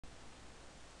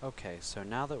Okay, so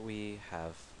now that we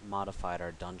have modified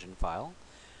our dungeon file,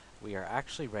 we are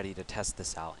actually ready to test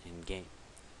this out in game.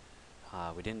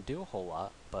 We didn't do a whole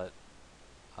lot, but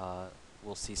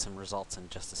we'll see some results in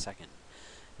just a second.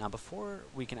 Now before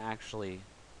we can actually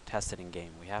test it in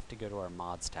game, we have to go to our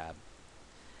mods tab,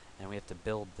 and we have to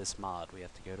build this mod. We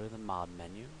have to go to the mod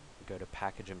menu, go to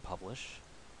package and publish,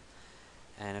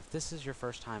 and if this is your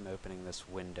first time opening this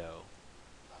window,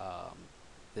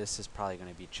 this is probably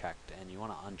going to be checked, and you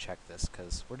want to uncheck this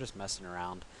because we're just messing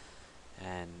around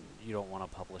and you don't want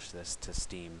to publish this to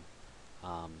Steam.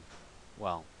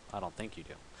 Well, I don't think you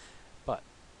do. But,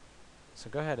 so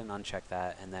go ahead and uncheck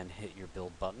that and then hit your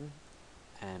build button,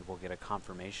 and we'll get a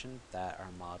confirmation that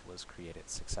our mod was created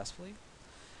successfully.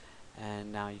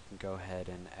 And now you can go ahead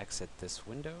and exit this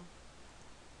window,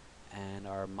 and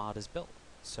our mod is built.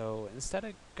 So instead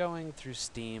of going through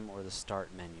Steam or the Start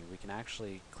menu, we can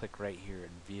actually click right here in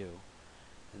View,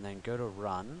 and then go to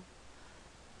Run,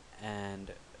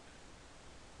 and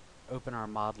open our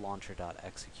mod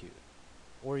launcher.execute.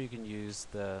 Or you can use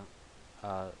the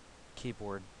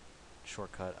keyboard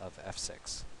shortcut of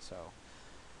F6. So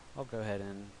I'll go ahead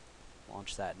and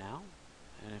launch that now.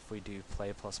 And if we do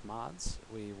play plus mods,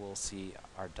 we will see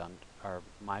our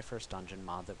My First Dungeon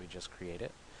mod that we just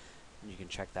created. And you can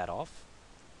check that off.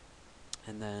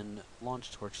 And then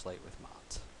launch Torchlight with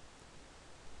mods.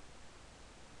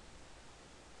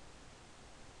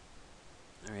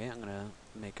 Alright, I'm going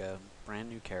to make a brand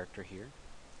new character here.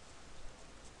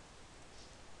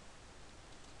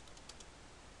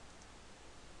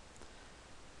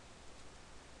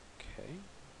 Okay.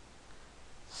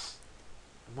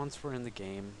 And once we're in the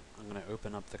game, I'm going to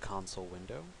open up the console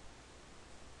window.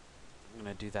 I'm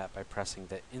going to do that by pressing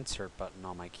the Insert button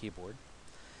on my keyboard.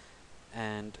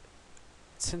 And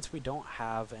since we don't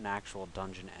have an actual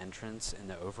dungeon entrance in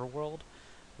the overworld,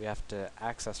 we have to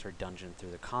access our dungeon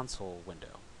through the console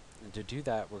window. And to do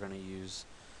that, we're going to use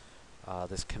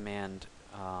this command.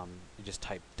 You just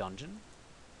type dungeon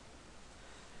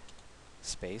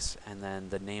space and then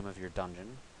the name of your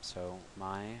dungeon. So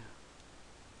My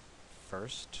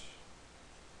First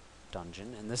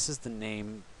Dungeon, and this is the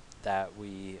name that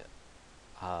we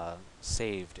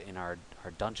saved in our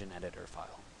dungeon editor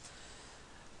file.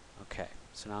 Okay,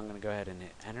 so now I'm going to go ahead and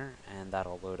hit enter, and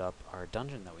that'll load up our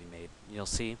dungeon that we made. You'll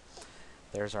see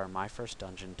there's our My First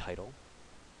Dungeon title,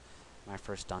 My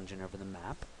First Dungeon over the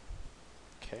map.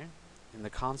 Okay, in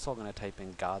the console I'm going to type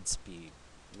in Godspeed.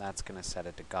 That's going to set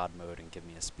it to God mode and give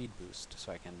me a speed boost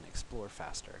so I can explore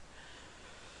faster.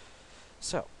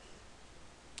 So,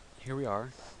 here we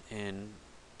are in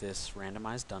this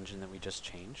randomized dungeon that we just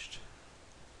changed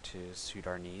to suit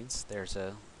our needs. There's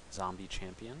a zombie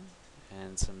champion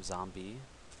and some zombie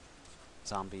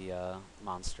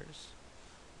monsters.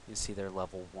 You see they're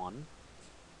level 1.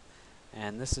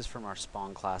 And this is from our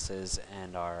spawn classes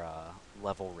and our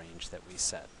level range that we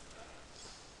set.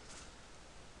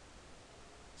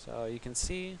 So you can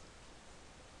see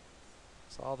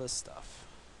it's all this stuff.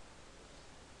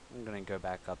 I'm going to go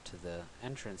back up to the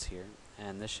entrance here,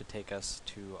 and this should take us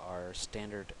to our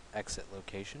standard exit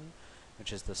location,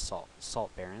 which is the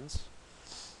Salt Barrens.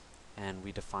 And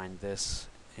we define this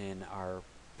in our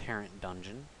parent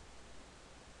dungeon.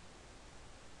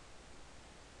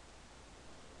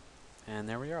 And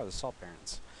there we are, the Salt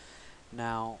Barrens.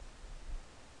 Now,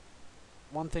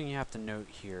 one thing you have to note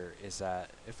here is that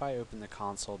if I open the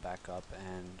console back up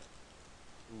and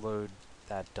load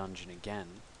that dungeon again,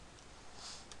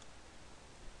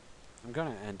 I'm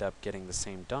going to end up getting the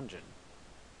same dungeon.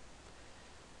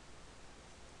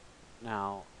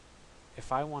 Now,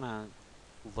 if I want to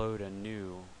load a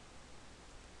new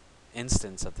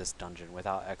instance of this dungeon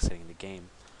without exiting the game,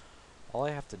 all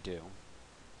I have to do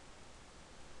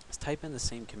is type in the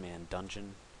same command,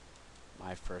 dungeon,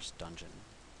 My First Dungeon.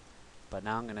 But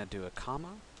now I'm going to do a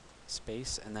comma,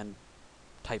 space, and then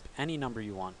type any number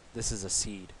you want. This is a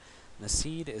seed. And a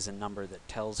seed is a number that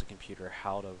tells the computer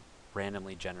how to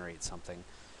randomly generate something.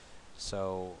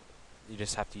 So you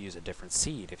just have to use a different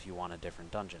seed if you want a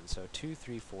different dungeon. So 2,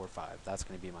 3, 4, 5, that's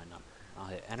going to be my number. I'll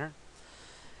hit enter,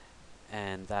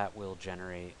 and that will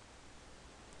generate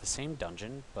the same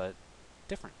dungeon, but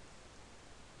different.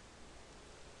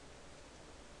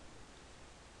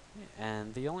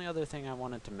 And the only other thing I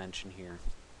wanted to mention here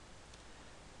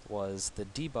was the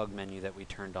debug menu that we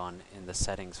turned on in the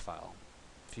settings file.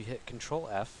 If you hit Control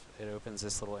F, it opens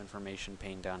this little information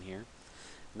pane down here,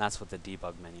 and that's what the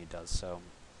debug menu does. So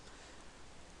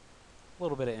a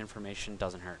little bit of information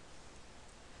doesn't hurt.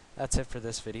 That's it for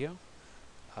this video.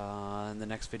 In the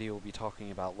next video we'll be talking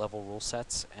about level rule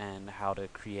sets and how to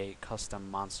create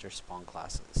custom monster spawn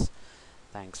classes.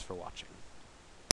 Thanks for watching.